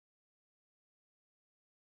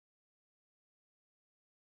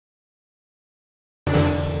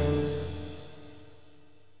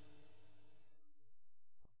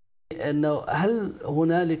أنه هل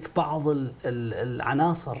هنالك بعض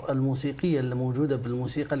العناصر الموسيقية اللي موجودة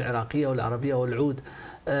بالموسيقى العراقية والعربية والعود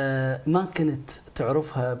ما كنت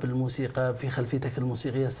تعرفها بالموسيقى في خلفيتك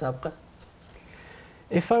الموسيقية السابقة؟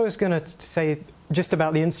 If I was going to say just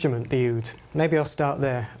about the instrument, the oud, maybe I'll start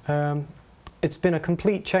there. It's been a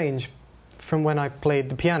complete change from when I played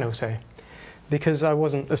the piano, say, because I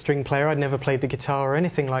wasn't a string player. I'd never played the guitar or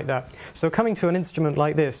anything like that. So coming to an instrument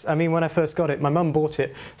like this, I mean, when I first got it, my mum bought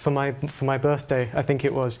it for my birthday, I think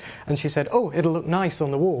it was, and she said, "Oh, it'll look nice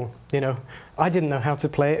on the wall." You know, I didn't know how to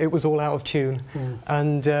play it; it was all out of tune.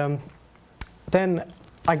 And then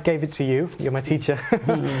I gave it to you. You're my teacher,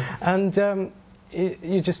 and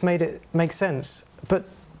you just made it make sense. But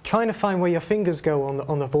trying to find where your fingers go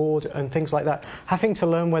on the board and things like that, having to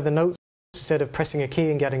learn where the notes instead of pressing a key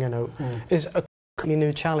and getting a note is a completely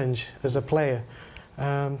new challenge as a player.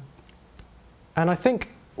 And I think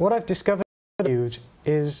what I've discovered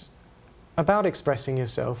is about expressing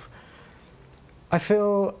yourself. I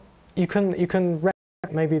feel you can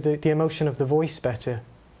recognize maybe the emotion of the voice better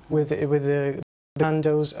with the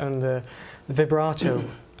bandos and the vibrato.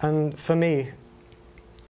 And for me,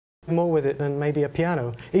 more with it than maybe a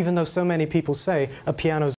piano, even though so many people say a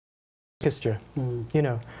piano's orchestra, you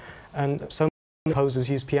know. And some composers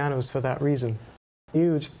use pianos for that reason.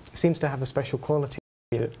 Oud seems to have a special quality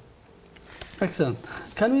to it. Excellent.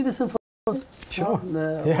 Can we listen for Sure.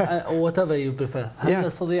 whatever you prefer. هل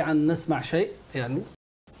نستطيع أن نسمع شيء يعني؟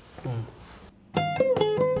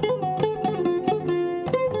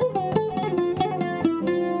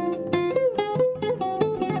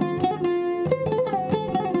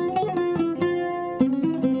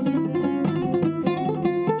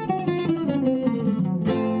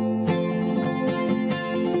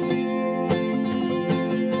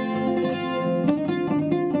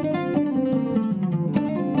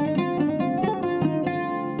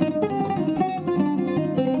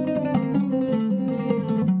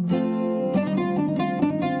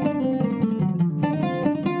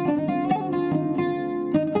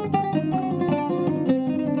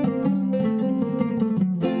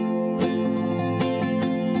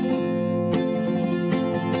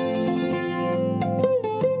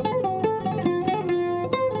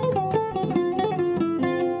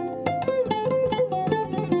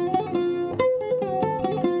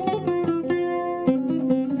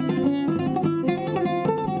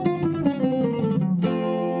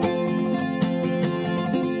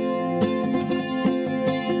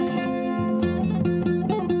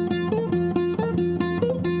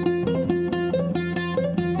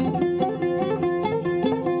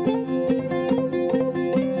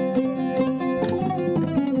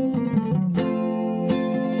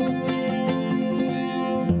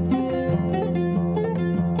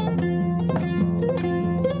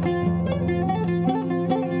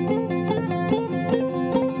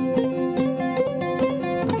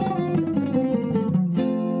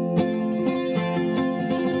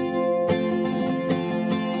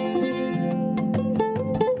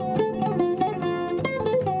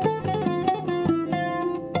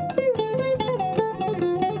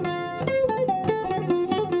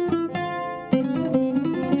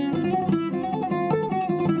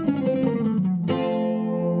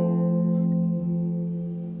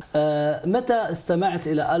 متى استمعت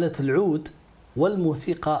إلى آلة العود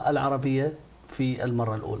والموسيقى العربية في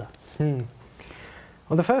المرة الأولى؟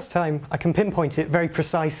 Well, the first time, I can pinpoint it very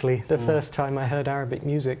precisely, the first time I heard Arabic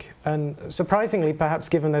music. And surprisingly, perhaps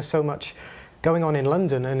given there's so much going on in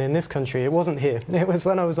London and in this country, it wasn't here. It was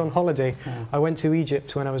when I was on holiday. I went to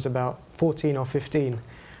Egypt when I was about 14 or 15.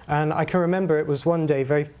 And I can remember it was one day,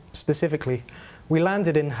 very specifically, we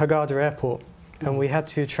landed in Hurghada Airport and we had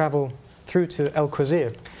to travel through to El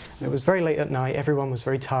Quasir. It was very late at night, everyone was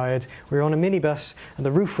very tired. We were on a minibus and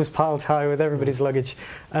the roof was piled high with everybody's luggage.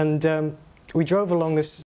 And we drove along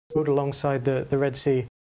this road alongside the Red Sea.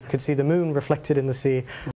 You could see the moon reflected in the sea.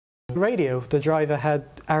 The radio, the driver had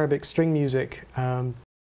Arabic string music,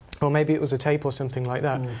 or maybe it was a tape or something like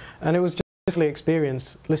that. And it was just a lovely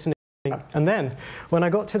experience listening. And then, when I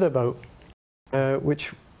got to the boat,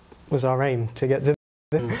 which was our aim to get to,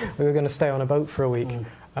 we were going to stay on a boat for a week.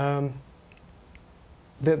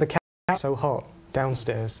 The cabin was so hot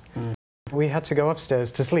downstairs, we had to go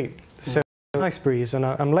upstairs to sleep. So nice breeze, and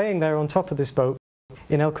I'm laying there on top of this boat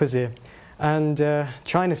in El Quasir and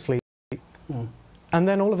trying to sleep. And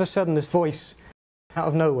then all of a sudden, this voice out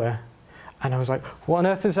of nowhere, and I was like, "What on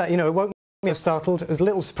earth is that?" You know, it woke me up startled. It was a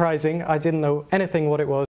little surprising. I didn't know anything what it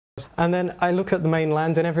was. And then I look at the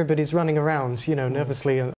mainland, and everybody's running around, you know,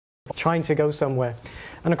 nervously and trying to go somewhere.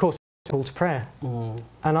 And of course, it's a call to prayer.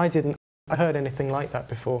 And I hadn't heard anything like that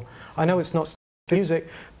before. I know it's not music,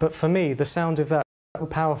 but for me, the sound of that was so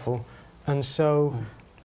powerful, and so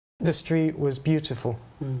industry was beautiful,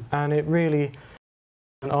 and it really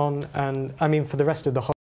went on. And I mean, for the rest of the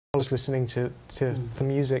whole, I was listening to the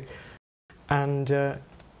music, and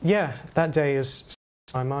yeah, that day is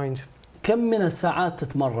my mind. كم من الساعات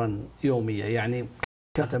تتمرن يوميا؟ يعني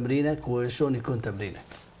كم تمرينك وشلون يكون تمرينك؟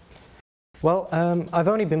 Well, I've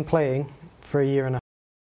only been playing for a year and a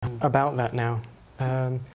half, about that now.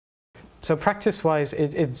 So practice-wise,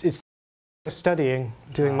 it's studying,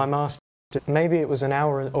 doing my master. Maybe it was an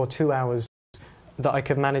hour or 2 hours that I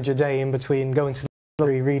could manage a day in between going to the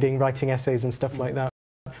library, reading, writing essays and stuff like that.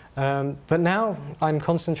 But now I'm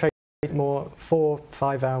concentrating more,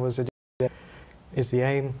 4-5 hours a day is the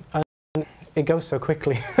aim. And it goes so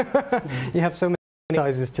quickly. You have so many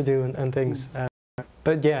exercises to do and things.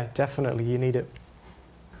 But yeah, definitely you need it.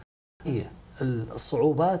 هي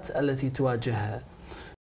الصعوبات التي تواجهها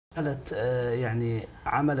كانت يعني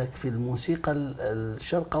عملك في الموسيقى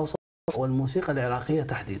الشرق أوسط والموسيقى العراقية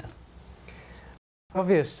تحديدا.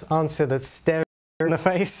 Obvious answer that's staring in the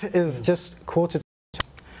face is just quarter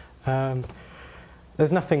time.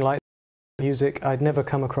 There's nothing like music I'd never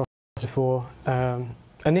come across before.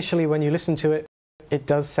 Initially when you listen to it, it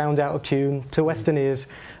does sound out of tune to Western ears,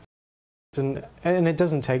 and it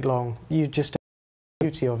doesn't take long. You just the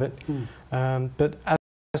beauty of it. But as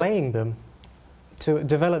playing them, to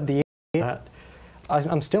develop the ear that,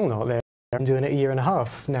 I'm still not there. I'm doing it a year and a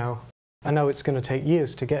half now. I know it's going to take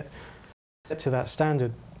years to get to that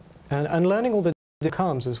standard. And learning all the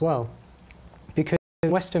calms as well. Because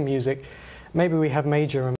in Western music, maybe we have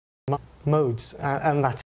major and modes, and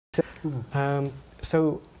that's it.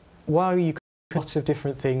 So while you can lots of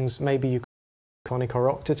different things, maybe you can tonic or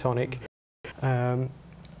octatonic,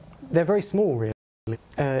 they're very small really.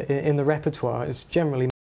 In the repertoire, it's generally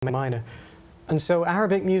minor. And so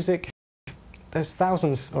Arabic music, there's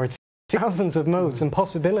thousands of modes and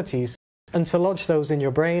possibilities, and to lodge those in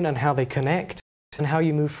your brain and how they connect and how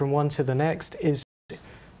you move from one to the next is,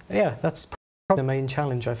 yeah, that's probably the main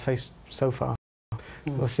challenge I've faced so far.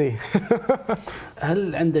 We'll see.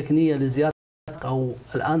 هل عندك نية لزيارة أو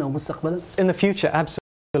الآن أو مستقبلا؟ In the future,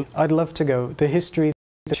 absolutely. I'd love to go. The history,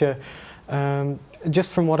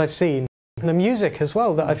 just from what I've seen, and the music as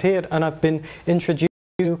well that I've heard and I've been introduced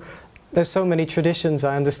to. There's so many traditions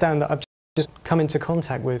I understand that I've just come into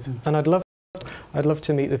contact with, and I'd love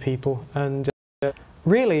to meet the people. And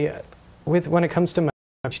really, when it comes to my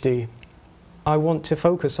PhD, I want to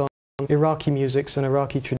focus on Iraqi musics and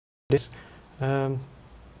Iraqi traditions,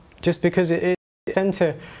 just because it's a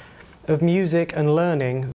centre of music and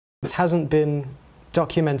learning that hasn't been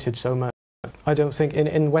documented so much. I don't think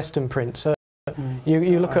in Western print. So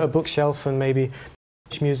you look at a bookshelf and maybe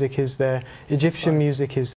music is there, Egyptian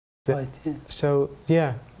music is there. Right, yeah. So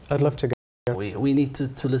yeah, I'd love to go. We need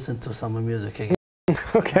to listen to some music again.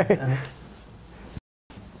 Okay.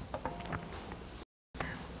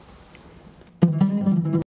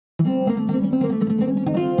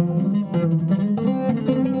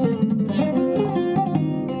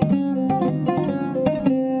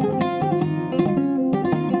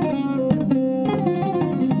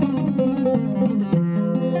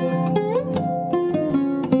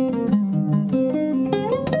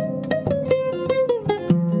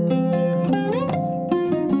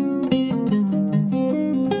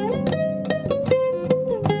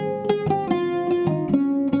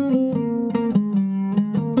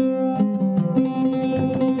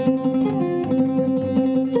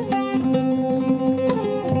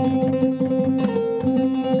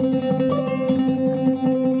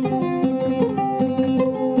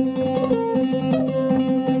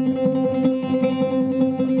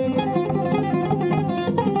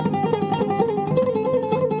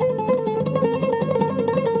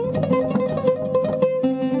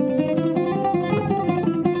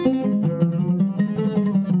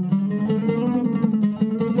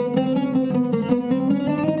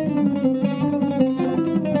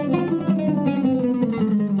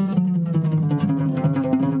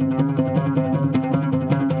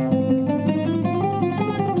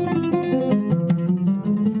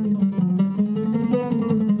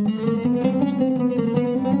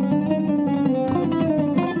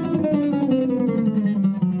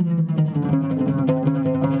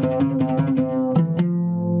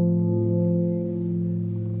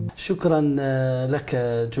 شكرا لك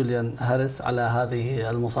جوليان هاريس على هذه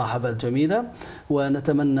المصاحبة الجميلة،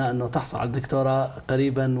 ونتمنى أنه تحصل على الدكتوراه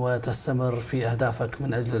قريبا وتستمر في أهدافك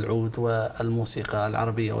من أجل العود والموسيقى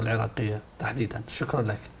العربية والعراقية تحديدا. شكرا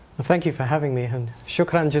لك. Thank you for having me.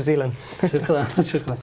 شكرا جزيلا. شكرا.